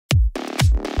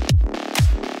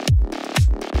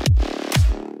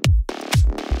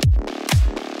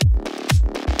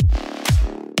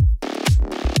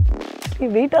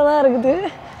வெயிட்டாக தான் இருக்குது.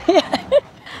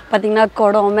 பார்த்தீங்கன்னா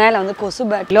குடம் மேலே வந்து கொசு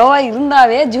பேட் லோவாக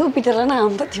இருந்தாவே ஜூபிட்டரில் நான்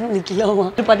 53 கிலோவா.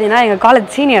 பார்த்தீங்கன்னா எங்கள்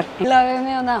காலேஜ் சீனியர்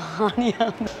எல்லாருமே வந்து ஆனியா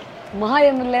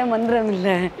மாயம் இல்லை மந்திரம்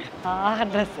இல்லை.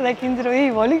 ட்ரெஸ்ஸில் கிஞ்சிருவே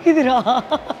வலிக்குதுரா.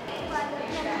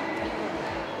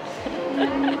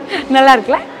 நல்லா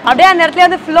இருக்குல்ல? அப்படியே அந்த இடத்துல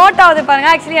வந்து ஃப்ளோட் ஆகுது பாருங்க.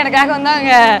 ஆக்சுவலி எனக்காக வந்து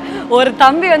அங்கே ஒரு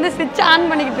தம்பி வந்து ஸ்விட்ச் ஆன்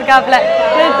பண்ணிக்கிட்டு இருக்காப்ல.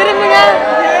 திரும்புங்க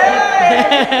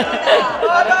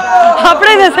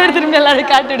அப்படியே இந்த சைடு திரும்பி எல்லாரும்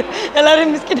காட்டிவிடு.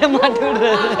 எல்லாரும் பிஸ்கெட்டை மாட்டி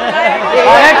விடுறது.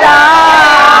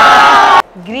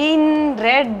 Green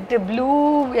red blue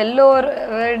yellow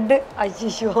red.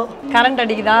 ஐயோ கரண்ட்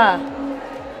அடிக்குதா?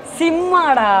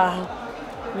 சிம்மாடா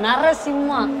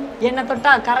நரசிம்மா. என்னை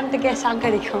தொட்டா கரண்ட்டுக்கே ஷாக்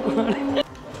அடிக்கும்.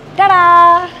 டடா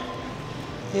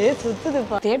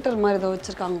சுத்துதுப்பா. தியேட்டர் மாதிரி ஏதோ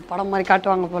வச்சிருக்காங்க. படம் மாதிரி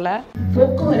காட்டுவாங்க போல.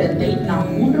 போக்குவரத்தில் நாம்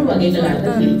 3 வகைகள்.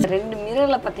 2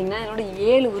 மிரர்ல பாத்தீங்கன்னா என்னோட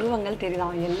 7 உருவங்கள்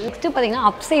தெரியுதாம். நெக்ஸ்ட் பாத்தீங்கன்னா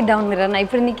அப்சைட் டவுன் மிரர். நான்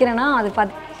இப்படி நிக்கிறேன்னா அது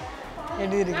பார்த்து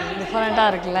எப்படி இருக்கு? டிஃபரெண்டா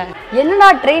இருக்குல்ல? என்னடா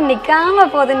ட்ரெயின் நிக்காம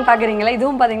போகுதுன்னு பாக்குறீங்களா?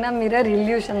 இதுவும் பாத்தீங்கன்னா மிரர்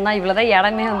இல்யூஷன் தான். இவ்வளவுதான்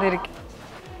இடமே வந்து இருக்கு.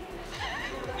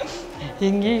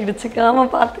 எங்கேயும் இடிச்சுக்காம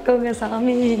பார்த்துக்கோங்க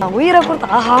சாமி. நான் உயிரை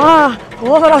கொடுத்து ஆஹா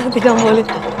ஓவரா குத்திட்டோம் போல.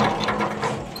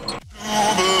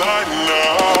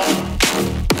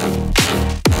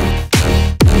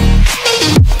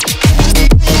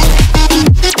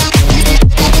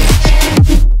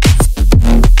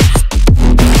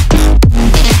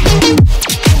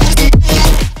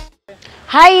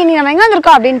 ஹாய், இன்னைக்கு நம்ம எங்கே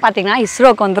வந்திருக்கோம் அப்படின்னு பார்த்தீங்கன்னா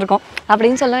இஸ்ரோக்கு வந்திருக்கோம்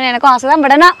அப்படின்னு சொல்லணும். எனக்கும் ஆசை தான்.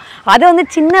 பட் ஆனால் அது வந்து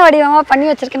சின்ன வடிவமாக பண்ணி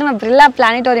வச்சிருக்கேன். நம்ம பிர்லா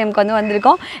பிளானட்டோரியம்க்கு வந்து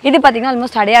வந்திருக்கோம். இது பார்த்தீங்கன்னா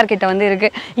ஆல்மோஸ்ட் அடையார் கிட்ட வந்து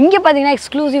இருக்குது. இங்கே பார்த்தீங்கன்னா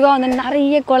எக்ஸ்க்ளூசிவாக வந்து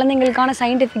நிறைய குழந்தைங்களுக்கான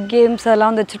சயின்டிஃபிக் கேம்ஸ்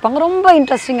அதெல்லாம் வந்து வச்சுருப்பாங்க. ரொம்ப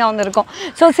இன்ட்ரெஸ்டிங்காக வந்து இருக்கும்.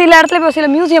 ஸோ சில இடத்துல இப்போ சில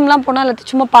மியூசியம்லாம் போனால் இல்லை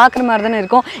சும்மா பார்க்குற மாதிரி தானே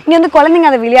இருக்கும். இங்கே வந்து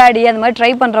குழந்தைங்க அதை விளையாடி அந்த மாதிரி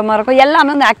ட்ரை பண்ணுற மாதிரி இருக்கும்.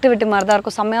 எல்லாமே வந்து ஆக்டிவிட்டி மாதிரி தான்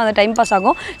இருக்கும். செம்மையாக வந்து டைம் பாஸ்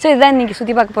ஆகும். ஸோ இதுதான் இன்றைக்கி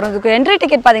சுற்றி பார்க்க போகிறதுக்கு. என்ட்ரி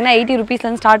டிக்கெட் பார்த்தீங்கன்னா 80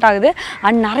 rupeesலேருந்து ஸ்டார்ட் ஆகுது.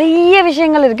 அண்ட் நிறைய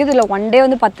விஷயங்கள் இருக்குது. இதில் ஒன் டே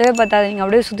வந்து பத்தவே பத்தாது. நீங்கள்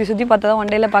அப்படியே சுற்றி பார்த்தா தான் ஒன்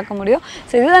டேயில் பார்க்க முடியும்.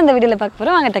 ஸோ இதுதான் இந்த வீடியோவில் பார்க்க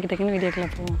போகிறோம். வாங்க டக்குன்னு வீடியோக்குள்ள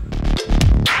போவோம்.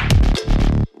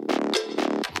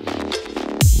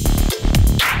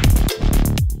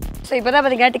 ஸோ இப்போ தான்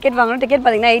பார்த்தீங்கன்னா டிக்கெட் வாங்கணும். டிக்கெட்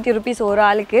பார்த்தீங்கன்னா 80 rupees ஒரு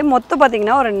ஆளுக்கு. மொத்தம்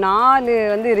பார்த்தீங்கன்னா ஒரு 4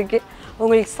 வந்து இருக்குது.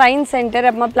 உங்களுக்கு சயின்ஸ் சென்டர்,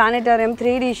 அப்புறமா பிளானட்டோரியம்,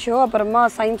 3D ஷோ, அப்புறமா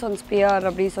சயின்ஸ் ஆன் ஸ்பியர்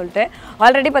அப்படின்னு சொல்லிட்டு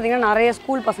ஆல்ரெடி பார்த்தீங்கன்னா நிறைய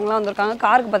ஸ்கூல் பசங்களாம் வந்திருக்காங்க.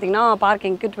 காருக்கு பார்த்தீங்கன்னா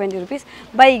பார்க்கிங்க்கு 20 rupees.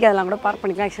 பைக் அதெல்லாம் கூட பார்க்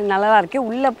பண்ணிக்கலாம். ஆக்சுவலி நல்லா இருக்குது.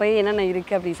 உள்ளே போய் என்னென்ன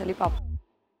இருக்குது அப்படின்னு சொல்லி பார்ப்போம்.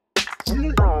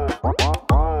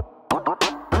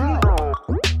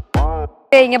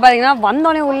 இங்கே பார்த்தீங்கன்னா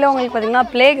வந்தோடனே உள்ளே உங்களுக்கு பார்த்தீங்கன்னா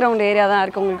ப்ளே கிரவுண்ட் ஏரியா தான்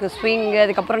இருக்குது. உங்களுக்கு ஸ்விங்கு,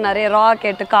 அதுக்கப்புறம் நிறைய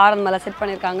ராக்கெட்டு கார் அந்த மாதிரிலாம் செட்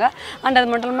பண்ணியிருக்காங்க. அண்ட் அது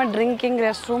மட்டும் இல்லாமல் drinking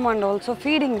rest room and also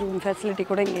feeding room facility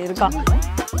கூட இங்கே இருக்கா.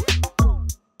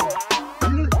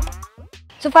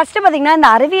 ஸோ ஃபஸ்ட்டு பார்த்தீங்கன்னா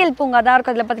இந்த அறிவியல் பூங்கா தான்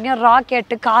இருக்கும். அதில் பார்த்தீங்கன்னா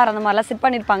ராக்கெட்டு கார் அந்த மாதிரிலாம் செட்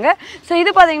பண்ணியிருப்பாங்க. ஸோ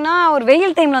இது பார்த்தீங்கன்னா ஒரு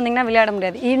வெயில் டைமில் வந்தீங்கன்னா விளையாட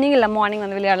முடியாது. ஈவினிங் இல்லை மார்னிங்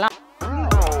வந்து விளையாடலாம்.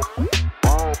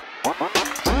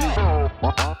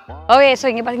 ஓகே, ஸோ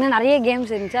இங்கே பார்த்தீங்கன்னா நிறைய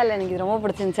கேம்ஸ் இருந்துச்சு. அதில் எனக்கு இது ரொம்ப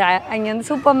பிடிச்சிருந்துச்சு. இங்கே வந்து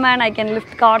Superman I can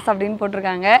lift cars அப்படின்னு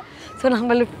போட்டிருக்காங்க. ஸோ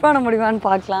நம்ம லிஃப்ட் பண்ண முடியுமான்னு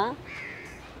பார்க்கலாம்.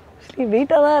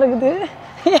 வெயிட்டாக தான் இருக்குது.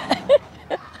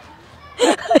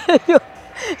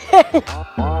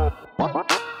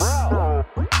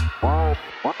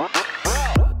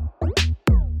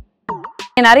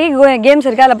 நிறைய கேம்ஸ்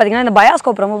இருக்குது. அதில் பார்த்தீங்கன்னா இந்த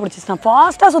பயோஸ்கோப் ரொம்ப பிடிச்சிச்சு. நான்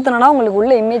ஃபாஸ்ட்டாக சுற்றினா உங்களுக்கு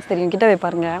உள்ள இமேஜ் தெரியும். கிட்ட போய்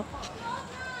பாருங்க.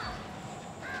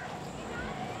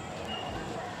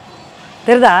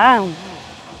 தெரியுதா?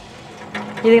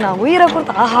 இதுக்கு நான் உயிரை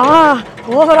கொடுத்து ஆஹா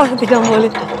ஓவரா குத்திட்டோம் போல.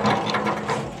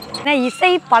 ஏன்னா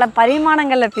இசை பல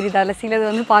பரிமாணங்களில் பிரிதால சிலது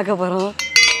வந்து பார்க்க போகிறோம்.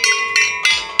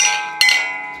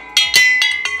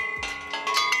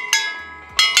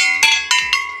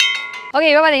 ஓகே,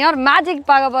 இப்போ பார்த்தீங்கன்னா ஒரு மேஜிக்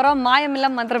பார்க்க போகிறோம். மாயம் இல்லை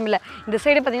மந்திரம் இல்லை. இந்த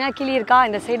சைடு பார்த்தீங்கன்னா கிளி இருக்கா,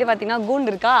 இந்த சைடு பார்த்தீங்கன்னா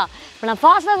கூண்டு இருக்கா. இப்போ நான்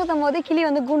ஃபாஸ்ட்டாக சுற்றும் போது கிளி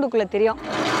வந்து கூண்டுக்குள்ளே தெரியும்.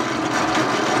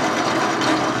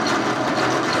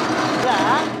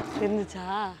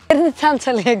 இருந்துச்சான்னு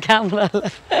சொல்லுங்க கேமராவில்.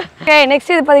 ஓகே,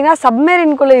 நெக்ஸ்ட் இது பார்த்தீங்கன்னா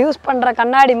சப்மெரின்குள்ளே யூஸ் பண்ணுற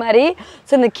கண்ணாடி மாதிரி.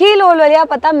 ஸோ இந்த கீழே உள்ள வழியாக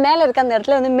பார்த்தா மேலே இருக்க அந்த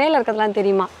இடத்துல வந்து மேலே இருக்கிறதுலாம்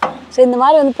தெரியுமா. ஸோ இந்த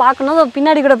மாதிரி வந்து பார்க்கணும்.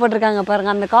 பின்னாடி கூட போட்டிருக்காங்க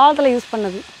பாருங்கள், அந்த காலத்தில் யூஸ்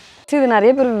பண்ணது. இது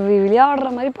நிறைய பேர் விளையாடுற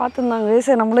மாதிரி பார்த்துருந்தாங்க.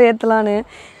 சரி நம்மளும் ஏற்றலான்னு.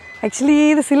 ஆக்சுவலி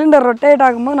இது சிலிண்டர் ரொட்டேட்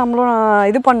ஆகும்போது நம்மளும்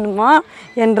இது பண்ணுமா.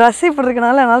 என் ட்ரெஸ் இப்படி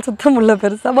இருக்கனால என்னால் சுத்த முடியல.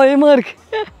 பெருசாக பயமாக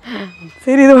இருக்குது.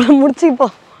 சரி இதோட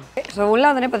முடிச்சுப்போம். ஸோ உள்ளே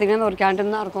வந்து பார்த்தீங்கன்னா ஒரு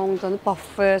கேன்டீன் தான் இருக்கும். உங்களுக்கு வந்து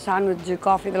பஃப்பு, சாண்ட்விட்ஜு,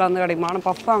 காஃபி இதெல்லாம் வந்து கிடைக்குமா. ஆனால்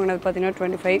பஃப் வாங்கினது பார்த்தீங்கன்னா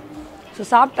 25. ஸோ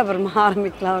சாப்பிட்ட அப்புறமா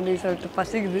ஆரம்பிக்கலாம் அப்படின்னு சொல்லிட்டு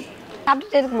பசிக்குது.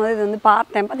 சாப்பிட்டுட்டே இருக்கும்போது இது வந்து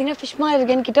பார்த்தேன். பார்த்தீங்கன்னா ஃபிஷ் மாதிரி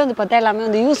இருக்கேன்னு கிட்ட வந்து பார்த்தா எல்லாமே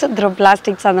வந்து யூஸ் த்ரோ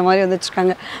பிளாஸ்டிக்ஸ் அந்த மாதிரி வந்து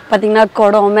வச்சுருக்காங்க. பார்த்தீங்கன்னா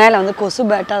குடம் மேலே வந்து கொசு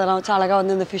பேட்டு அதெல்லாம் வச்சு அழகாக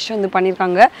வந்து இந்த ஃபிஷ் வந்து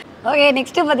பண்ணியிருக்காங்க. ஓகே,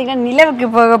 நெக்ஸ்ட்டு பார்த்தீங்கன்னா நிலவுக்கு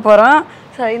போக போகிறோம்.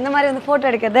 ஸோ சார் இந்த மாதிரி வந்து ஃபோட்டோ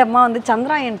எடுக்கிறது அம்மா வந்து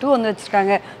சந்திராயன் 2 வந்து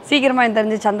வச்சுருக்காங்க. சீக்கிரமாக எனக்கு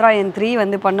தெரிஞ்சு சந்திராயன் 3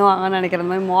 வந்து பண்ணுவாங்கன்னு நினைக்கிற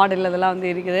மாதிரி மாடல் அதெல்லாம் வந்து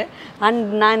இருக்குது.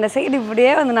 அண்ட் நான் இந்த சைடு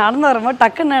இப்படியே வந்து நடந்து வரும்போது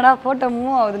டக்குன்னடா ஃபோட்டோ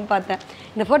மூவ் ஆகுதுன்னு பார்த்தேன்.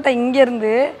 இந்த ஃபோட்டோ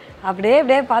இங்கேருந்து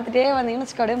அப்படியே பார்த்துட்டே வந்தீங்கன்னு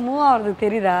வச்சுக்கோ, அப்படியே மூவ் ஆகுறதுக்கு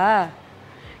தெரியுதா?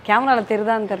 கேமராவில்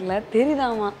தெரியுதான்னு தெரில,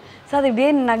 தெரியுதாமா. ஸோ அது இப்படியே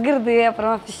நகருது.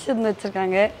 அப்புறமா ஃபிஷ் வந்து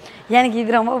வச்சுருக்காங்க. எனக்கு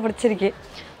இது ரொம்ப பிடிச்சிருக்கு.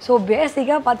 ஸோ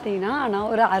பேசிக்காக பார்த்தீங்கன்னா நான்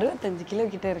ஒரு 65 கிலோ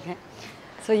கிட்டே இருக்கேன்.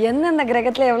 ஸோ எந்தெந்த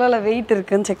கிரகத்தில் எவ்வளோ வெயிட்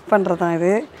இருக்குதுன்னு செக் பண்ணுறது தான்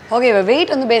இது. ஓகே, இப்போ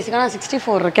வெயிட் வந்து பேசிக்காக நான்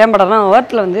 64 இருக்கேன். பட் ஆனால்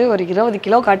ஏர்த்தில் வந்து ஒரு 20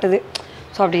 கிலோ காட்டுது.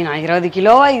 ஸோ அப்படி நான் 20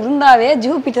 கிலோவாக இருந்தாவே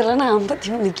ஜூபிட்டரில் நான்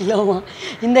 53 கிலோவா.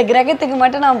 இந்த கிரகத்துக்கு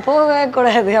மட்டும் நான் போகவே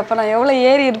கூடாது. அப்போ நான் எவ்வளோ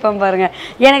ஏறி இருப்பேன் பாருங்கள்.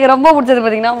 எனக்கு ரொம்ப பிடிச்சது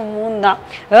பார்த்திங்கன்னா 3 தான்.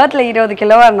 ஏர்த்தில் 20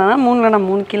 கிலோவாக இருந்தானா 3ல் நான்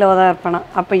 3 கிலோவாக தான் இருப்பேன்.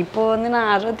 அப்போ இப்போது வந்து நான்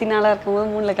 64 இருக்கும்போது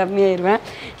 3ல் கம்மியாயிருவேன்.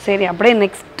 சரி, அப்படியே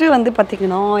நெக்ஸ்ட்டு வந்து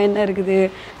பார்த்திங்கன்னா என்ன இருக்குது,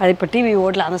 அது இப்போ டிவி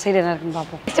ஓடல, அந்த சைடு என்ன இருக்குன்னு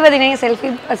பார்ப்போம். நெக்ஸ்ட்டு பார்த்திங்கன்னா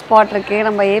செல்ஃபி ஸ்பாட் இருக்குது.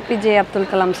 நம்ம ஏபிஜே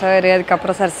அப்துல் கலாம் சார்,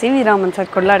 அதுக்கப்புறம் சார் சிவி ராமன்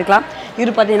சார் கொள்ளா எடுக்கலாம்.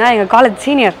 இவர் பார்த்திங்கன்னா எங்கள் காலேஜ்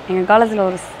சீனியர். எங்கள் காலேஜில்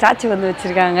ஒரு ஸ்டாச்சு வந்து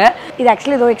வச்சுருக்காங்க. இது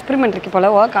ஆக்சுவலி ஏதோ எக்ஸ்பெரிமெண்ட் இருக்குது போல்,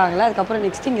 ஒர்க் ஆகலை. அதுக்கப்புறம்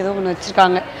நெக்ஸ்ட் இங்கே ஏதோ ஒன்று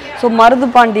வச்சுருக்காங்க. ஸோ மருது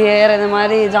பாண்டியர், இந்த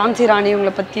மாதிரி ஜான்சி ராணி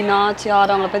இவங்களை பற்றி,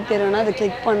 நாச்சியார் அவங்கள பற்றி தெரியும்னா அதை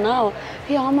கிளிக் பண்ணால்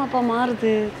ஆமாப்பா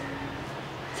மாறுது.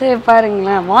 சரி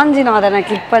பாருங்களேன், வாஞ்சிநாதன் நான்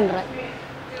கிளிக் பண்ணுறேன்.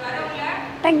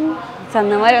 டங். ஸோ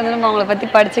அந்த மாதிரி வந்து நம்ம அவங்கள பற்றி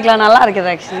படிச்சுக்கலாம். நல்லா இருக்குது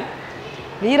actually.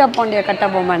 Veerapandiya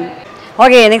Kattabomman.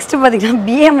 Okay, next பார்த்திங்கன்னா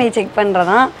பிஎம்ஐ செக்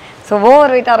பண்ணுறதான். ஸோ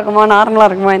ஓவர் வெயிட்டாக இருக்குமா நார்மலாக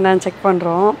இருக்குமா என்னன்னு செக்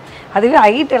பண்ணுறோம். அதுவே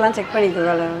ஹைட் எல்லாம் செக்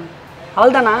பண்ணிக்கலாம்.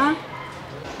 அவ்வளோதானா?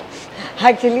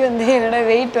 ஆக்சுவலி வந்து என்னோடய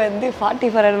வெயிட் வந்து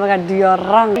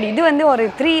 44 இது வந்து ஒரு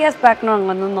 3 இயர்ஸ் பேக்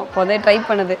நாங்கள் வந்திருந்தோம். இப்போதே ட்ரை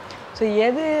பண்ணுது. ஸோ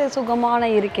எது சுகமான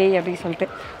இருக்கை அப்படின்னு சொல்லிட்டு.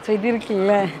 ஸோ இது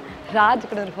இருக்குல்ல, ராஜ்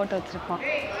கூட ஒரு ஃபோட்டோ வச்சுருப்பான்.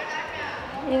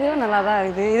 இதுவும் நல்லா தான்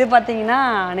இருக்குது. இது பார்த்தீங்கன்னா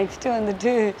நெக்ஸ்ட்டு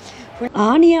வந்துட்டு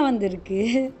ஆணியாக வந்துருக்கு.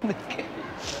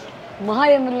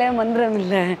 மாயம் இல்லை மந்திரம்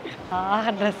இல்லை.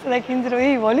 ட்ரெஸ்ஸில் கிஞ்சிருவே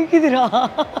வலிக்குதுரா.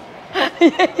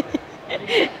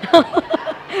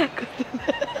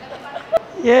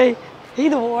 ஏய்,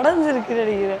 இது உடஞ்சிருக்கு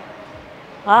நினைக்கிறேன்.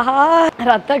 ஆஹா,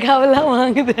 ரத்த காவெல்லாம்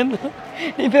வாங்குதுன்னு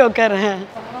நீ போய் உட்காரேன்.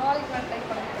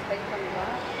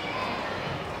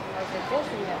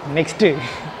 நெக்ஸ்ட்டு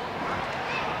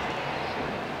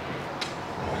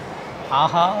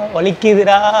ஆஹா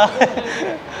வலிக்குதுடா,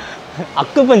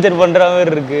 அக்கு பஞ்சர் பண்ணுற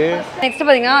மாதிரி இருக்குது. நெக்ஸ்ட்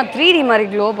பார்த்தீங்கன்னா 3D மாதிரி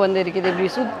க்ளோப் வந்து இருக்குது. இப்படி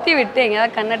சுற்றி விட்டு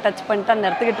எங்கேயாவது கண்ணை டச் பண்ணிட்டு அந்த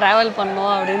இடத்துக்கு ட்ராவல்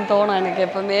பண்ணோம் அப்படின்னு தோணும் எனக்கு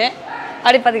எப்போவுமே.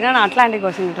 அப்படி பார்த்தீங்கன்னா நான் அட்லாண்டிக்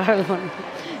ஓஷன் ட்ராவல் பண்ணுவேன்.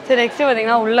 சரி, நெக்ஸ்ட்டு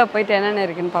பார்த்தீங்கன்னா உள்ளே போயிட்டு என்னென்ன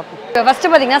இருக்குன்னு பார்ப்போம். இப்போ ஃபஸ்ட்டு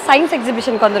பார்த்தீங்கன்னா சயின்ஸ்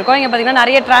எக்ஸிபிஷனுக்கு வந்திருக்கோம். இங்கே பார்த்தீங்கன்னா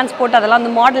நிறைய டிரான்ஸ்போர்ட் அதெல்லாம்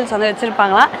வந்து மாடல்ஸ் வந்து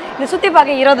வச்சுருப்பாங்களா. இதை சுற்றி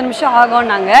பார்க்க 20 நிமிஷம்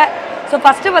ஆகும் நாங்கள். ஸோ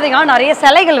ஃபஸ்ட்டு பார்த்தீங்கன்னா நிறைய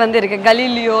சிலைகள் வந்து இருக்குது.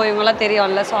 கலீலியோ இவங்கெல்லாம்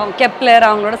தெரியும்ல. ஸோ அவங்க கெப்லர்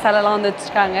அவங்களோட சிலைலாம் வந்து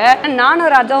வச்சுருக்காங்க.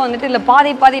 நானும் ராஜா வந்துட்டு இதில்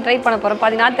பாதி ட்ரை பண்ண போகிறோம்.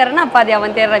 பாதி நான் தேர்றேன்னா பாதி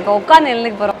அவன் தேர்றேன். இப்போ உட்காந்து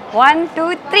எழுந்துக்கு போகிறோம். 1 2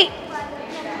 3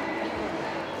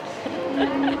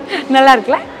 நல்லா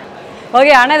இருக்குல்ல?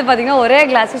 ஓகே, ஆனால் இது பார்த்தீங்கன்னா ஒரே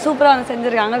கிளாஸ் சூப்பராக வந்து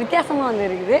செஞ்சுருக்காங்க. வித்தியாசமாக வந்து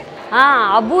இருக்குது.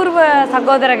 அபூர்வ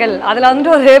சகோதரர்கள் அதில்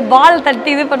வந்துட்டு ஒரு பால் தட்டி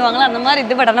இது பண்ணுவாங்களா, அந்த மாதிரி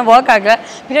இது பட் ஆனால் ஒர்க் ஆகல.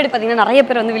 பின்னாடி பார்த்தீங்கன்னா நிறைய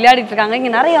பேர் வந்து விளையாடிட்டு இருக்காங்க.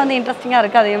 இங்கே நிறைய வந்து இன்ட்ரெஸ்டிங்காக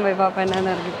இருக்குது. அதையும் போய் பார்ப்பேன்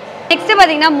என்னென்ன இருக்குது. நெக்ஸ்ட்டு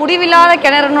பார்த்தீங்கன்னா முடிவில்லாத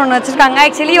கிணறுன்னு ஒன்று வச்சுருக்காங்க.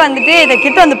 ஆக்சுவலி வந்துட்டு இதை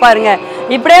கிட்ட வந்து பாருங்கள்.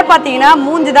 இப்படியே பார்த்தீங்கன்னா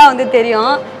மூஞ்சி தான் வந்து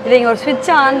தெரியும். இதை இங்கே ஒரு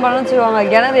ஸ்விட்சை ஆன் பண்ணணும்னு வச்சுக்கோங்க.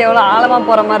 கிணறு எவ்வளோ ஆழமாக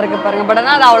போகிற மாதிரி இருக்குது பாருங்கள். பட்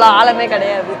ஆனால் அது அவ்வளோ ஆழமே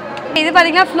கிடையாது. இது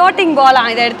பார்த்தீங்கன்னா ஃப்ளோட்டிங் பாலாம்.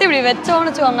 இதை எடுத்து இப்படி வச்சோன்னு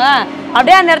வச்சுக்கோங்க,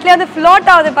 அப்படியே அந்த இடத்துல வந்து ஃப்ளோட்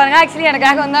ஆகுது பாருங்க. ஆக்சுவலி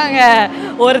எனக்காக வந்து அங்கே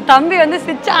ஒரு தம்பி வந்து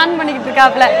ஸ்விட்ச் ஆன் பண்ணிக்கிட்டு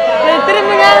இருக்காப்புல.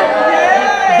 திரும்புங்க,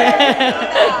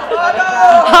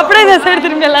 அப்படியே இந்த சைடு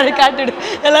திரும்பி எல்லாரும் காட்டிவிடு.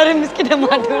 எல்லாரும் பிஸ்கெட்டை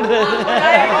மாட்டி விடுறது.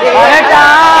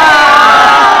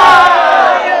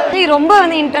 ரொம்ப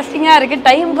வந்து இன்ட்ரெஸ்டிங்காக இருக்குது.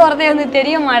 டைம் போகிறதே வந்து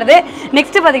தெரிய மாட்டுது.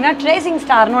 நெக்ஸ்ட்டு பார்த்தீங்கன்னா ட்ரேசிங்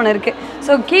ஸ்டார்னு ஒன்று இருக்குது.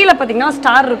 ஸோ கீழே பார்த்தீங்கன்னா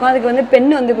ஸ்டார் இருக்கும். அதுக்கு வந்து பென்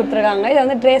வந்து கொடுத்துருக்காங்க. இதை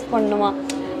வந்து ட்ரேஸ் பண்ணணுமா.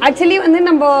 ஆக்சுவலி வந்து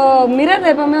நம்ம மிரர்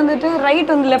எப்போவுமே வந்துட்டு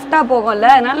ரைட் வந்து லெஃப்டாக போகும்ல,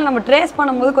 அதனால நம்ம ட்ரேஸ்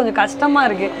பண்ணும்போது கொஞ்சம் கஷ்டமாக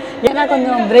இருக்குது. ஏன்னா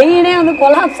கொஞ்சம் பிரெயினே வந்து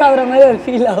கொலாப்ஸ் ஆகுற மாதிரி ஒரு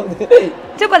ஃபீல் ஆகுது.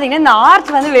 நெக்ஸ்ட்டு பார்த்தீங்கன்னா இந்த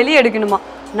ஆர்ச் வந்து வெளியே எடுக்கணுமா.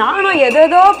 நானும்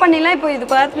எதோ பண்ணிலாம் இப்போ இது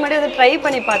பார்த்து முன்னாடி அதை ட்ரை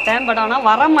பண்ணி பார்த்தேன். பட் ஆனால்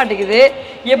வர மாட்டேங்குது.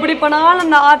 எப்படி பண்ணாலும்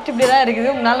அந்த ஆர்ட் இப்படி தான் இருக்குது.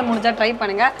 உங்களால் முடிஞ்சால் ட்ரை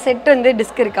பண்ணுங்கள். செட் வந்து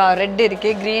டிஸ்க் இருக்கா, ரெட்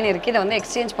இருக்குது, க்ரீன் இருக்குது. இதை வந்து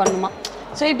எக்ஸ்சேஞ்ச் பண்ணணுமா.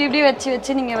 ஸோ இப்படி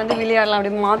வச்சு நீங்கள் வந்து விளையாடலாம்,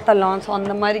 அப்படி மாற்றலாம். ஸோ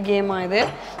அந்த மாதிரி கேமாக இது.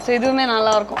 ஸோ இதுவுமே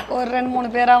நல்லாயிருக்கும். ஒரு 2-3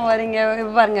 பேராக வரீங்க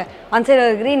பாருங்க. அந்த சைடு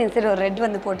ஒரு க்ரீன், இந்த சைடு ஒரு ரெட்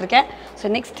வந்து போட்டிருக்கேன். ஸோ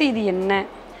நெக்ஸ்ட்டு இது என்ன,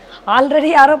 ஆல்ரெடி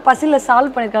யாரோ பசியில்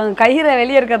சால்வ் பண்ணியிருக்காங்க. கயிறை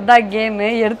வெளியே இருக்கிறது தான் கேமு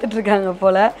எடுத்துகிட்டு இருக்காங்க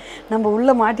போல். நம்ம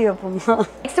உள்ளே மாட்டி வைப்போமா.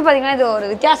 நெக்ஸ்ட்டு பார்த்தீங்கன்னா இது ஒரு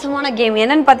வித்தியாசமான கேம்.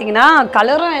 என்னென்னு பார்த்தீங்கன்னா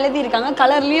கலரும் எழுதியிருக்காங்க,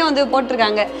 கலர்லேயும் வந்து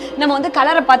போட்டிருக்காங்க. நம்ம வந்து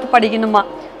கலரை பார்த்து படிக்கணுமா.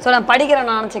 ஸோ நான்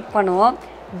படிக்கிறேன், நான் செக் பண்ணுவோம்.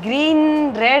 Green,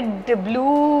 red, blue,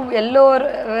 yellow,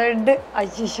 red.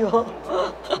 ஐயோ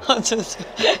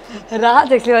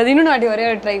ராஜ் ஆக்சுவலி அது இன்னொன்று வாட்டி ஒரே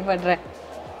ஒரு ட்ரை பண்ணுறேன்.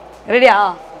 ரெடியா?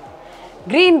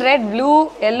 green, red,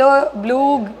 blue, yellow,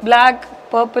 blue, black,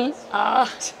 purple.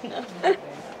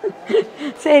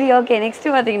 சரி ஓகே நெக்ஸ்ட்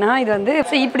பார்த்தீங்கன்னா இது வந்து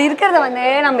இப்படி இருக்கிறத வந்து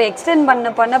நம்ம எக்ஸ்டெண்ட்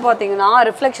பண்ண பார்த்தீங்கன்னா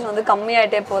ரிஃப்ளெக்ஷன் வந்து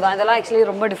கம்மியாகிட்டே போதும். இதெல்லாம் ஆக்சுவலி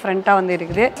ரொம்ப டிஃப்ரெண்ட்டாக வந்து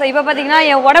இருக்குது. ஸோ இப்போ பார்த்தீங்கன்னா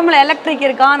என் உடம்புல எலக்ட்ரிக்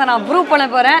இருக்கா அதை நான் ப்ரூவ் பண்ண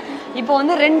போகிறேன். இப்போ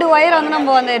வந்து 2 ஒயர் வந்து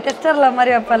நம்ம அந்த டெஸ்டரில்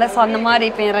மாதிரி வைப்பல. ஸோ அந்த மாதிரி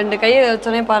இப்போ என் 2 கையை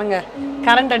வச்சோன்னே பாருங்கள்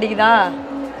கரண்ட் அடிக்குதா.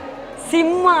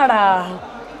 சிம்மாடா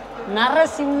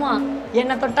நரசிம்மா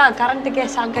என்ன தொட்டா கரண்ட்டுக்கே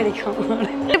ஷாக் அடிக்கும்.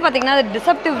 இது பார்த்தீங்கன்னா அது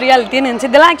டிசப்டிவ் ரியாலிட்டின்னு இருந்துச்சு.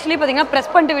 இதெல்லாம் ஆக்சுவலி பார்த்தீங்கன்னா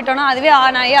ப்ரெஸ் பண்ணிட்டு விட்டோன்னா அதுவே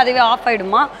ஆன் ஆகி அதுவே ஆஃப்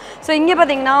ஆகிடுமா. ஸோ இங்கே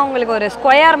பார்த்தீங்கன்னா உங்களுக்கு ஒரு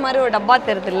ஸ்கொயர் மாதிரி ஒரு டப்பா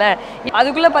தெரியுதுல்ல,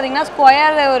 அதுக்குள்ளே பார்த்தீங்கன்னா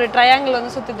ஸ்கொயர் ஒரு ட்ரையாங்கிள்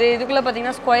வந்து சுற்றுது, இதுக்குள்ளே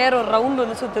பார்த்தீங்கன்னா ஸ்கொயர் ஒரு ரவுண்ட்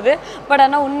வந்து சுற்றுது. பட்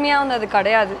ஆனால் உண்மையாக வந்து அது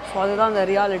கிடையாது. ஸோ அதுதான் அந்த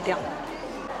ரியாலிட்டியாக.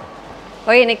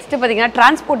 ஓகே நெக்ஸ்ட்டு பார்த்தீங்கன்னா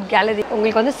டிரான்ஸ்போர்ட் கேலரி.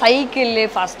 உங்களுக்கு வந்து சைக்கிள்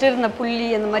ஃபஸ்ட்டு இருந்த புள்ளி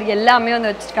அந்த மாதிரி எல்லாமே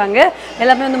வந்து வச்சுருக்காங்க.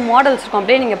 எல்லாமே வந்து மாடல்ஸ் இருக்கும்.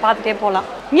 அப்படியே நீங்கள் பார்த்துட்டே போகலாம்.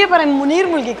 இங்கே பாருங்க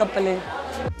நீர்மூழ்கி கப்பல்.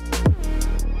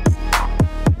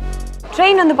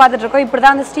 ட்ரெயின் வந்து பார்த்துட்ருக்கோம். இப்படி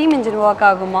தான் வந்து ஸ்டீம் இன்ஜின் ஒர்க்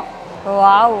ஆகுமா.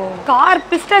 வாவ் கார்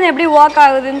பிஸ்டன் எப்படி ஒர்க்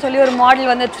ஆகுதுன்னு சொல்லி ஒரு மாடல்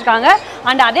வந்து வச்சுருக்காங்க.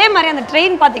 அண்ட் அதே மாதிரி அந்த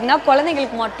ட்ரெயின் பார்த்தீங்கன்னா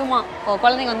குழந்தைங்களுக்கு மட்டுமா,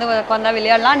 குழந்தைங்க வந்து உட்காந்தா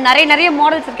விளையாடலாம். நிறைய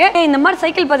மாடல்ஸ் இருக்குது. இந்த மாதிரி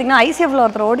சைக்கிள் பார்த்தீங்கன்னா ஐசிஎஃப்ல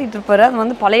ஒருத்தர் ஓடிட்டு இருப்பாரு. அது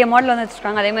வந்து பழைய மாடல் வந்து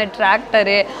வச்சுருக்காங்க. அதே மாதிரி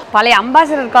டிராக்டரு, பழைய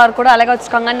அம்பாசிடர் கார் கூட அழகாக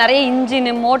வச்சுருக்காங்க. நிறைய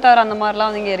இன்ஜின் மோட்டார் அந்த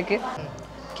மாதிரிலாம் வந்து இங்கே இருக்குது.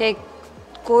 ஓகே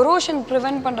கொரோஷன்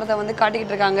ப்ரிவென்ட் பண்ணுறதை வந்து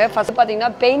காட்டிக்கிட்டு இருக்காங்க. ஃபஸ்ட்டு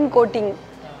பார்த்தீங்கன்னா பெயிண்ட் கோட்டிங்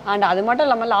அண்ட் அது மட்டும்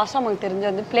இல்லாமல் லாஸ்ட்டாக நமக்கு தெரிஞ்சு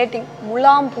வந்து பிளேட்டிங்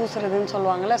முலாம் பூசுறதுன்னு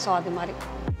சொல்லுவாங்கள்ல. ஸோ அது மாதிரி.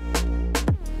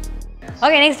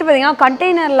 ஓகே நெக்ஸ்ட் பார்த்தீங்கன்னா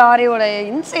கண்டெய்னர் லாரியோட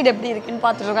இன்சைட் எப்படி இருக்குன்னு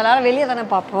பார்த்துட்ருக்கோம். எல்லாரும் வெளியே தானே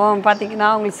பார்ப்போம். பார்த்தீங்கன்னா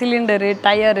உங்களுக்கு சிலிண்டரு,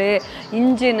 டயரு,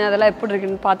 இன்ஜின் அதெல்லாம் எப்படி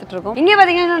இருக்குன்னு பார்த்துட்ருக்கோம். இங்கே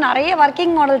பார்த்தீங்கன்னா இன்னும் நிறைய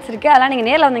ஒர்க்கிங் மாடல்ஸ் இருக்குது. அதெல்லாம் நீங்கள்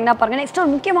நேரில் வந்தீங்கன்னா பாருங்கள். நெக்ஸ்ட்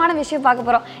ஒரு முக்கியமான விஷயம் பார்க்க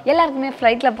போகிறோம். எல்லாருக்குமே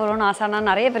ஃப்ளைட்டில் போகிறோன்னு ஆசைனா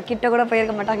நிறைய பேர் கிட்ட கூட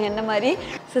போயிருக்க மாட்டாங்க என்ன மாதிரி.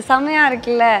 ஸோ செம்மையாக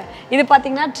இருக்குல்ல. இது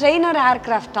பார்த்தீங்கன்னா ட்ரெயினோட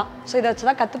ஏர்க்ராஃப்ட் தான். ஸோ இதை வச்சு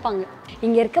தான் கற்றுப்பாங்க.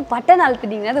 இங்கே இருக்க பட்டன்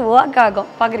அழுத்திட்டிங்கன்னா அது ஒர்க்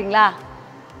ஆகும். பார்க்குறீங்களா?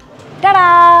 டடா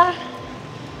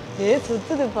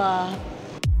சுற்றுதுப்பா.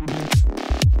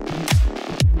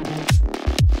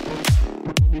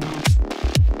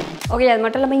 ஓகே அது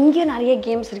மட்டும் இல்லாமல் இங்கேயும் நிறைய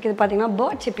கேம்ஸ் இருக்குது. பார்த்தீங்கன்னா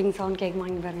பேர்ட் ஷிப்பிங் சவுண்ட்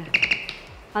கேட்குமாங்க பாருங்கள்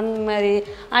அந்த மாதிரி.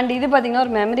 அண்ட் இது பார்த்தீங்கன்னா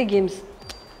ஒரு மெமரி கேம்ஸ்.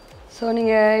 ஸோ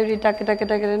நீங்கள் இப்படி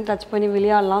டக்குன்னு டச் பண்ணி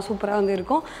விளையாடலாம். சூப்பராக வந்து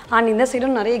இருக்கும். அண்ட் இந்த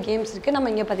சைடும் நிறைய கேம்ஸ் இருக்குது.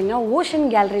 நம்ம இங்கே பார்த்தீங்கன்னா ஓஷன்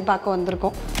கேலரி பார்க்க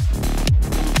வந்திருக்கோம்.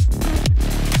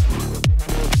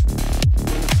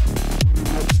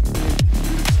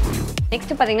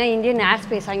 நெக்ஸ்ட் பார்த்தீங்கன்னா இந்தியன் ஏர்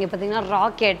ஸ்பேஸ். அங்கே பார்த்தீங்கன்னா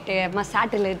ராக்கெட்டு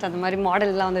சேட்டலைட் அந்த மாதிரி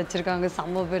மாடல்லாம் வந்து வச்சுருக்காங்க.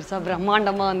 செம்ம பெருசாக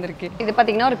பிரம்மாண்டமாக வந்திருக்கு. இது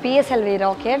பார்த்தீங்கன்னா ஒரு PSLV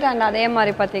ராக்கெட். அண்ட் அதே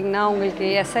மாதிரி பார்த்தீங்கன்னா உங்களுக்கு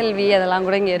SLV அதெல்லாம்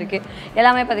கூட இங்கே இருக்குது.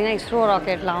 எல்லாமே பார்த்தீங்கன்னா இஸ்ரோ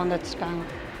ராக்கெட்லாம் வந்து வச்சுருக்காங்க.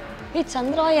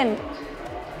 சந்திராயன்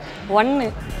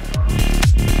 1.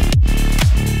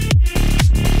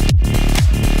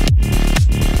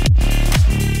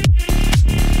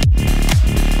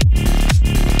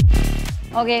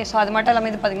 ஓகே ஸோ அது மட்டும் இல்லாமல்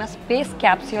இது பார்த்தீங்கன்னா ஸ்பேஸ்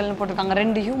கேப்சியூல்னு போட்டிருக்காங்க.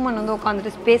 2 ஹியூமன் வந்து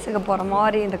உட்காந்துட்டு ஸ்பேஸுக்கு போகிற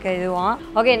மாதிரி இருக்க இதுவான்.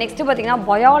 ஓகே நெக்ஸ்ட்டு பார்த்தீங்கன்னா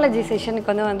பயாலஜி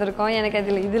செஷனுக்கு வந்து வந்திருக்கோம்.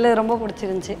 எனக்கு இதில் ரொம்ப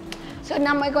பிடிச்சிருந்துச்சி. ஸோ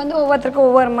நமக்கு வந்து ஒவ்வொருத்தருக்கும்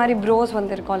ஒவ்வொரு மாதிரி ப்ரோஸ்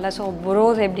வந்துருக்கோம்ல. ஸோ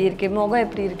ப்ரோஸ் எப்படி இருக்குது, முகம்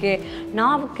எப்படி இருக்குது,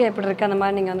 நாவுக்கு எப்படி இருக்குது, அந்த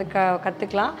மாதிரி நீங்கள் வந்து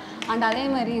கற்றுக்கலாம். அண்ட் அதே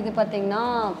மாதிரி இது பார்த்திங்கன்னா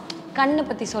கண்ணை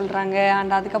பற்றி சொல்கிறாங்க.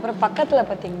 அண்ட் அதுக்கப்புறம் பக்கத்தில்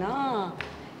பார்த்திங்கன்னா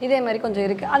இதே மாதிரி கொஞ்சம்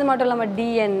இருக்குது. அது மட்டும் இல்லாமல்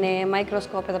DNA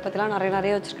மைக்ரோஸ்கோப் இதை பற்றிலாம்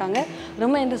நிறைய வச்சுருக்காங்க.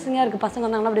 ரொம்ப இன்ட்ரெஸ்டிங்காக இருக்குது. பசங்க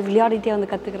வந்தாங்கன்னா அப்படி விளையாடிட்டே வந்து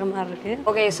கற்றுக்கிற மாதிரி இருக்குது.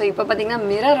 ஓகே ஸோ இப்போ பார்த்திங்கன்னா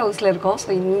மிரர் ஹவுஸில் இருக்கோம். ஸோ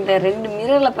இந்த 2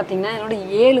 மிரரில் பார்த்திங்கன்னா என்னோட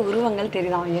 7 உருவங்கள்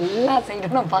தெரியுதான். எல்லா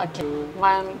சைடும் நான் பார்க்கலாம்.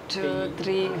 1 2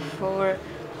 3 4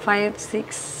 5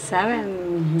 6 7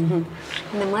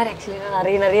 இந்த மாதிரி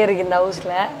ஆக்சுவலி நிறைய இருக்குது இந்த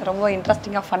ஹவுஸில். ரொம்ப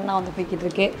இன்ட்ரெஸ்டிங்காக ஃபன்னாக வந்து போய்கிட்டு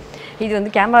இருக்கு. இது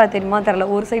வந்து கேமரா தெரியுமா தெரியல,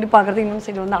 ஒரு சைடு பார்க்குறது இன்னொரு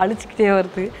சைடு வந்து அழிச்சிக்கிட்டே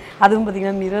வருது. அதுவும்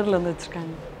பார்த்திங்கன்னா மிரரில் வந்து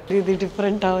வச்சுருக்காங்க. இது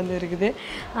டிஃப்ரெண்ட்டாக வந்து இருக்குது.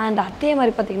 அண்ட் அதே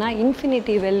மாதிரி பார்த்திங்கன்னா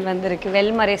இன்ஃபினிட்டி வெல் வந்துருக்கு.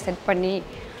 வெல் மாதிரியே செட் பண்ணி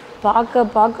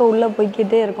பார்க்க உள்ளே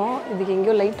போய்கிட்டே இருக்கும். இதுக்கு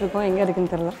எங்கேயோ லைட் இருக்கும், எங்கே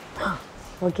இருக்குதுன்னு தெரில.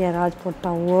 ஓகே ராஜ்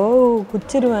போட்டா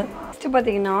குச்சிருவேன். ஃபஸ்ட்டு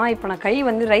பார்த்தீங்கன்னா இப்போ நான் கை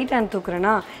வந்து ரைட் ஹேண்ட்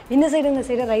தூக்குறேன்னா இந்த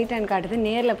சைடு ரைட் ஹேண்ட் காட்டுது,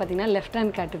 நேரில் பார்த்தீங்கன்னா லெஃப்ட்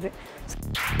ஹேண்ட் காட்டுது.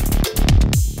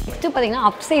 நெக்ஸ்ட்டு பார்த்தீங்கன்னா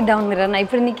அப் சைட் டவுன் மிரர். நான்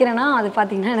இப்படி நிற்கிறேன்னா அது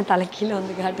பார்த்தீங்கன்னா எனக்கு தலை கீழே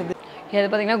வந்து காட்டுது. இது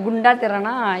பார்த்தீங்கன்னா குண்டாக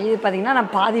தெரிறேன்னா இது பார்த்தீங்கன்னா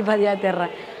நான் பாதியாக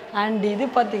தெரிறேன். அண்ட் இது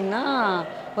பார்த்தீங்கன்னா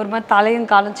ஒரு மாதிரி தலையும்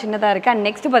காலும் சின்னதாக இருக்குது. அண்ட்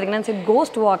நெக்ஸ்ட்டு பார்த்தீங்கன்னா சரி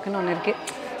கோஸ்ட் வாக்குன்னு ஒன்று இருக்குது.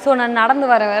 ஸோ நான் நடந்து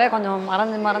வர கொஞ்சம்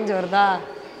மறைஞ்சு வருதா,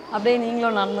 அப்படியே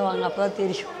நீங்களும் நடந்து வாங்க, அப்போ தான்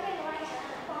தெரியும்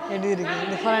எப்படி இருக்குது.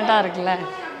 டிஃப்ரெண்ட்டாக இருக்குல்ல.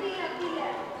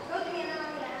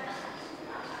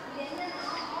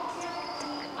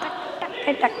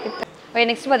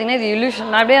 நெக்ஸ்ட் பார்த்தீங்கன்னா இது இல்யூஷன்.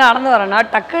 நான் அப்படியே நடந்து வரேன்னா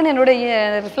டக்குன்னு என்னோடய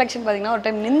ரிஃப்ளெக்ஷன் பார்த்தீங்கன்னா ஒரு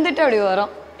டைம் நின்றுட்டு அப்படி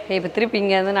வரும். இப்போ திருப்பி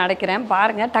இங்கே வந்து நடக்கிறேன்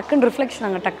பாருங்கள். டக்குன்னு ரிஃப்ளெக்ஷன்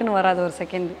அங்கே டக்குன்னு வராது ஒரு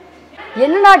செகண்ட்.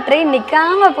 என்னடா ட்ரெயின்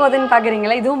நிற்காமல் போகுதுன்னு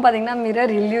பார்க்குறீங்களா? இதுவும் பார்த்தீங்கன்னா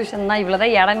மிரர் இல்யூஷன் தான். இவ்வளோ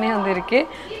தான் இடமே வந்து இருக்குது.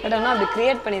 பட் ஆனால் அப்படி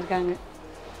க்ரியேட் பண்ணியிருக்காங்க.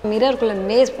 மிரருக்குள்ளே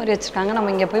மேஸ் மாதிரி வச்சுருக்காங்க.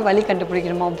 நம்ம இங்கே போய் வழி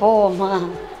கண்டுபிடிக்கணுமா? போவோமா?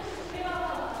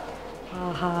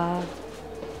 ஆஹா,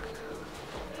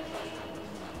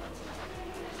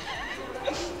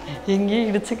 எங்கேயும்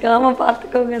இடிச்சுக்காமல்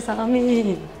பார்த்துக்கோங்க சாமி.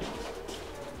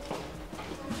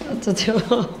 அச்சோ.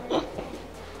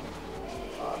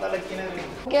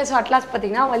 ஓகே, ஸோ அட்லாஸ்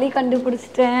பார்த்தீங்கன்னா வழி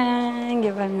கண்டுபிடிச்சிட்டேன்.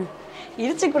 இங்கே பாருங்க,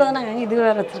 இடிச்சு கூட தான் நாங்கள் இது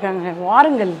வேறு வச்சுருக்காங்க.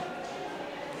 வாருங்கள்,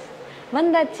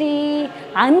 வந்தாச்சு.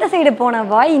 அந்த சைடு போன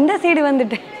வாய் இந்த சைடு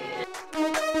வந்துட்டேன்.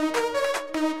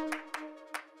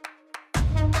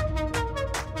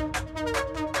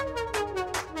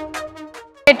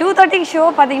 டூ 2:30 ஷோ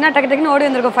பார்த்தீங்கன்னா டக்கு டக்குன்னு ஓடி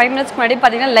வந்திருக்கும். 5 மினிட்ஸ்க்கு முன்னாடி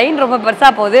பார்த்தீங்கன்னா லைன் ரொம்ப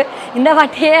பெருசாக போகுது. இந்த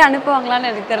வாட்டியே அனுப்புவாங்களான்னு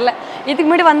எனக்கு தெரியல. இதுக்கு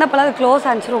முன்னாடி வந்தப்போலாம் அது க்ளோஸ்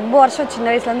ஆச்சு. ரொம்ப வருஷம், சின்ன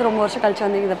வயசுலேருந்து ரொம்ப வருஷம் கழிச்சு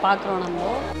வந்து இதை பார்க்குறோம்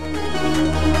நம்ம.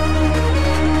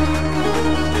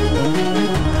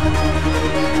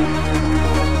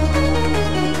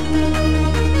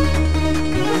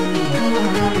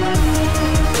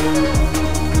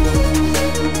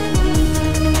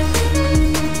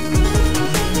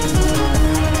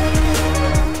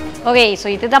 ஓகே, ஸோ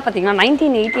இதுதான் பார்த்தீங்கன்னா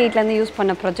 1988 யூஸ்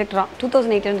பண்ண ப்ரொஜெக்டரா.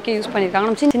 2008 யூஸ் பண்ணியிருக்காங்க.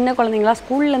 நம்ம சின்ன குழந்தைங்களா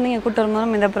ஸ்கூல்லேருந்து இங்கே கூட்டு வரும்போது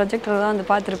நம்ம இந்த ப்ரொஜெக்டர் தான் வந்து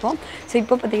பார்த்துருப்போம். ஸோ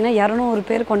இப்போ பார்த்தீங்கன்னா 200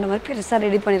 பேர் கொண்ட மாதிரி பெருசாக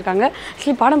ரெடி பண்ணியிருக்காங்க.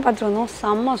 ஆக்சுவலி படம் பார்த்துட்டு வந்தோம்,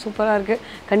 செம்ம சூப்பராக இருக்குது.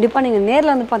 கண்டிப்பாக நீங்கள்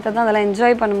நேரில் வந்து பார்த்தா தான் அதெல்லாம்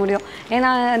என்ஜாய் பண்ண முடியும்.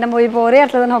 ஏன்னா நம்ம இப்போ ஒரே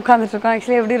இடத்துல தானே உட்காந்துட்ருக்கோம்.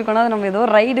 ஆக்சுவலி எப்படி இருக்கணும், அது நம்ம ஏதோ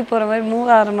ரைடு போகிற மாதிரி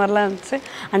மூவ் ஆகிற மாதிரிலாம் இருந்துச்சு.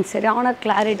 அண்ட் சரியான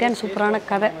கிளாரிட்டி அண்ட் சூப்பரான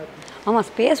கதை. ஆமாம்,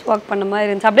 ஸ்பேஸ் வாக் பண்ண மாதிரி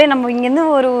இருந்துச்சு. அப்படியே நம்ம இங்கேருந்து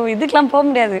ஒரு இதுக்கெலாம் போக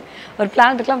முடியாது, ஒரு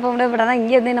பிளானட்டுக்கெலாம் போக முடியாது. பட் ஆனால்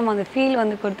இங்கேருந்தே நம்ம அந்த ஃபீல்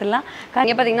வந்து கொடுத்துடலாம்.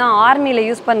 இங்கே பார்த்தீங்கன்னா ஆர்மியில்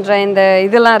யூஸ் பண்ணுற இந்த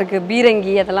இதெல்லாம் இருக்குது,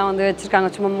 பீரங்கி அதெல்லாம் வந்து வச்சுருக்காங்க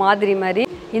சும்மா மாதிரி மாதிரி.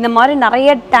 இந்த மாதிரி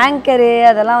நிறைய டேங்கரு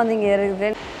அதெல்லாம் வந்து இங்கே இருக்குது.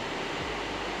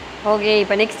 ஓகே,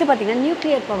 இப்போ நெக்ஸ்ட்டு பார்த்தீங்கன்னா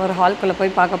நியூக்ளியர் பவர் ஹால்குள்ளே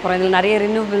போய் பார்க்க போகிறோம். இதில் நிறைய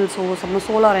ரினியூவபிள் சோர்ஸ், அப்புறம்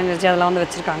சோலார் எனர்ஜி அதெல்லாம் வந்து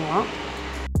வச்சுருக்காங்க.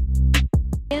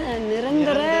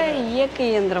 நிரந்தர இயக்க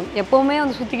இயந்திரம், எப்போவுமே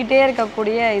வந்து சுற்றிக்கிட்டே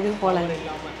இருக்கக்கூடிய இது போல்,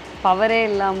 பவரே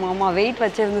இல்லாமல். ஆமாம், வெயிட்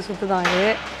வச்சுருந்து சுற்றுதான் இது.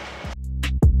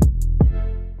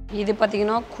 இது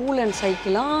பார்த்திங்கன்னா கூல் அண்ட்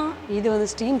சைக்கிளாம், இது வந்து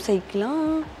ஸ்டீம் சைக்கிளாம்,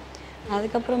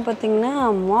 அதுக்கப்புறம் பார்த்திங்கன்னா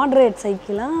மாட்ரேட்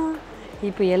சைக்கிளாம்.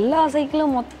 இப்போ எல்லா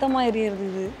சைக்கிளும் மொத்தமாக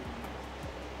எரியுது.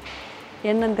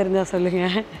 என்னன்னு தெரிஞ்சால்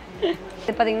சொல்லுங்கள்.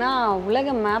 இது பார்த்திங்கன்னா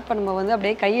உலக மேப்பை நம்ம வந்து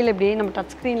அப்படியே கையில் இப்படியே நம்ம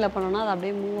டச் ஸ்க்ரீனில் பண்ணோன்னா அது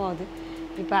அப்படியே மூவ் ஆகுது.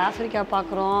 இப்போ ஆஃப்ரிக்கா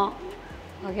பார்க்குறோம்,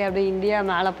 ஓகே, அப்படியே இந்தியா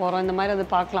மேலே போகிறோம், இந்த மாதிரி அது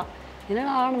பார்க்கலாம்.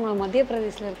 என்னடா நம்ம மத்திய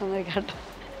பிரதேசில் இருக்க மாதிரி காட்டுறோம்.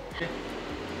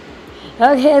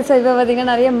 ஓகே, ஸோ இப்போ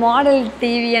பார்த்திங்கன்னா நிறைய மாடல்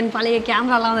டிவி அண்ட் பழைய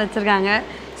கேமராலாம் வந்து வச்சுருக்காங்க.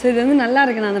 ஸோ இது வந்து நல்லா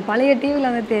இருக்குது. நான் அந்த பழைய டிவியில்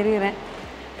வந்து தெரியுறேன்.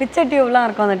 பிக்சர் டியூப்லாம்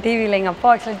இருக்கும் அந்த டிவியில். எங்கள் அப்பா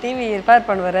ஆக்சுவலி டிவி ரிப்பேர்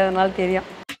பண்ணுவார், அதனால தெரியும்.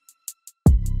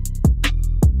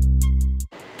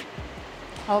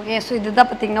 ஓகே, ஸோ இதுதான்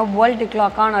பார்த்திங்கன்னா வேர்ல்டு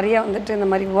கிளாக்காக நிறைய வந்துட்டு இந்த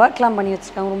மாதிரி ஒர்க்லாம் பண்ணி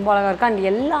வச்சுருக்காங்க. ரொம்ப அழகாக இருக்குது. அண்ட்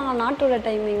எல்லா நாட்டோட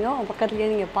டைமிங்கும்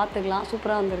பக்கத்துலேயே நீங்கள் பார்த்துக்கலாம்.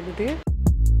 சூப்பராக வந்துருக்குது.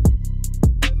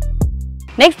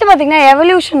 நெக்ஸ்ட் பார்த்தீங்கன்னா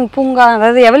எவல்யூஷன் பூங்கா,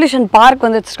 அதாவது எவல்யூஷன் பார்க்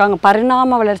வந்து வச்சுருக்காங்க,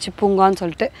 பரிணாம வளர்ச்சி பூங்கான்னு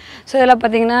சொல்லிட்டு. ஸோ இதில்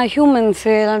பார்த்தீங்கன்னா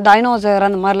ஹியூமன்ஸு, டைனோசர்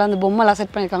அந்த மாதிரிலாம் அந்த பொம்மைலாம்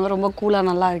செட் பண்ணியிருக்காங்க. ரொம்ப கூலாக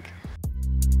நல்லா இருக்குது.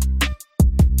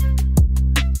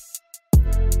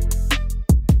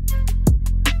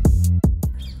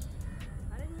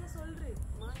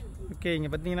 ஓகே,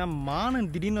 இங்கே பார்த்தீங்கன்னா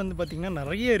மான் திடீர்னு வந்து பார்த்தீங்கன்னா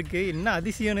நிறைய இருக்குது. என்ன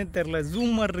அதிசயம்னே தெரில,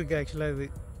 ஜூம் மாதிரி இருக்குது ஆக்சுவலாக இது.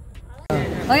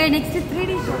 Okay, next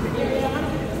 3D show.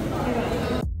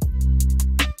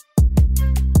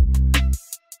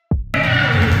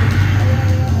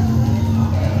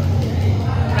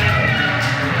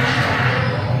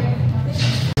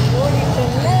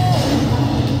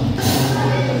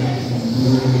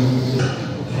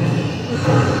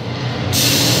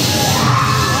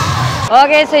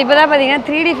 Okay, so இப்போ தான் பார்த்தீங்கன்னா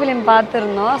 3D ஃபிலிம்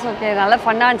பார்த்துருந்தோம். ஸோ ஓகே, நல்லா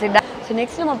ஃபன்னாக இருந்துச்சு. ஸோ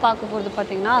நெக்ஸ்ட் நம்ம பார்க்க போகிறது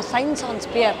பார்த்தீங்கன்னா சயின்ஸ் ஆன்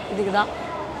ஸ்பியர். இதுக்கு தான்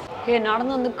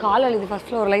நடந்து வந்து கால் அழுது ஃபர்ஸ்ட்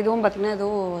ஃப்ளோரில். இதுவும் பார்த்தீங்கன்னா ஏதோ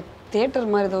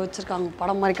தியேட்டர் மாதிரி ஏதோ வச்சுருக்காங்க,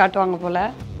 படம் மாதிரி காட்டுவாங்க போல்.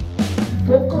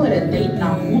 போக்குவரத்தை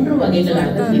நாம் 3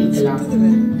 வகைகளாக பிரிக்கலாம்.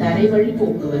 தரைவழி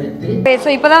போக்குவரத்து. ஸோ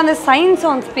இப்போ தான் வந்து சயின்ஸ்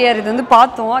ஆன் ஸ்பியர் இது வந்து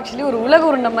பார்த்தோம். ஆக்சுவலி ஒரு உலக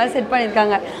உருண்டை மாதிரி செட்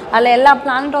பண்ணியிருக்காங்க. அதில் எல்லா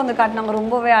பிளானட்டும் வந்து காட்டினாங்க,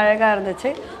 ரொம்பவே அழகாக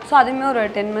இருந்துச்சு. ஸோ அதுவுமே ஒரு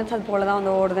 10 மினிட்ஸ் அது போல் தான்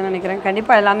வந்து ஓடுதுன்னு நினைக்கிறேன்.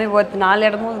 கண்டிப்பாக எல்லாமே ஒர்த்து. 4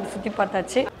 இடமும் சுற்றி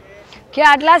பார்த்தாச்சு. ஓகே,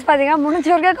 அட்லாஸ் பார்த்தீங்கன்னா முடிஞ்ச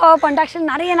வரைக்கும் கவர் பண்ணிட்டு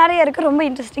ஆக்சுவலி நிறைய இருக்குது. ரொம்ப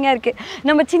இன்ட்ரெஸ்டிங்காக இருக்குது.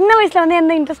 நம்ம சின்ன வயசில் வந்து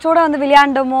எந்த இன்ட்ரெஸ்ட்டோடு வந்து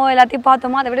விளையாண்டோமோ எல்லாத்தையும்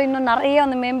பார்த்தோமோ அதை விட இன்னும் நிறைய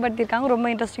வந்து மேம்படுத்தியிருக்காங்க. ரொம்ப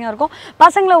இன்ட்ரெஸ்டிங்காக இருக்கும்.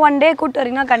 பசங்களை ஒன் டே கூப்பிட்டு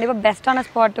வரீங்கன்னா கண்டிப்பாக பெஸ்ட்டான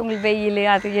ஸ்பாட். உங்களுக்கு வெயில்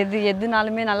அது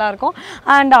எதுனாலுமே நல்லாயிருக்கும்.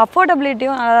 அண்ட்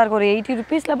அஃபோர்டபிலிட்டியும் நல்லா இருக்கும். ஒரு 80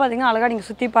 ருபீஸில் பார்த்தீங்கன்னா அழகாக நீங்கள்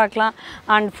சுற்றி பார்க்கலாம்.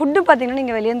 அண்ட் ஃபுட்டு பார்த்தீங்கன்னா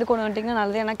நீங்கள் வெளியேந்து கொண்டு வந்துட்டிங்கன்னா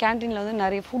நல்லது. ஏன்னா கேன்டீனில் வந்து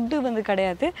நிறைய ஃபுட்டு வந்து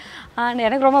கிடையாது. அண்ட்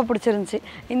எனக்கு ரொம்ப பிடிச்சிருந்துச்சி.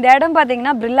 இந்த இடம்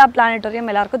பார்த்தீங்கன்னா பிர்லா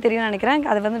பிளானட்டோரியம் எல்லாருக்கும் தெரியும்னு நினைக்கிறேன்.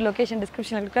 அது வந்து லொக்கேஷன்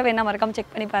டிஸ்கிரிப்ஷனில் இருக்க, வேணா மறக்காம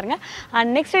செக் பண்ணி பாருங்க. அண்ட்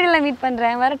நெக்ஸ்ட் வீடியோல மீட்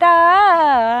பண்றேன். வரட்டா.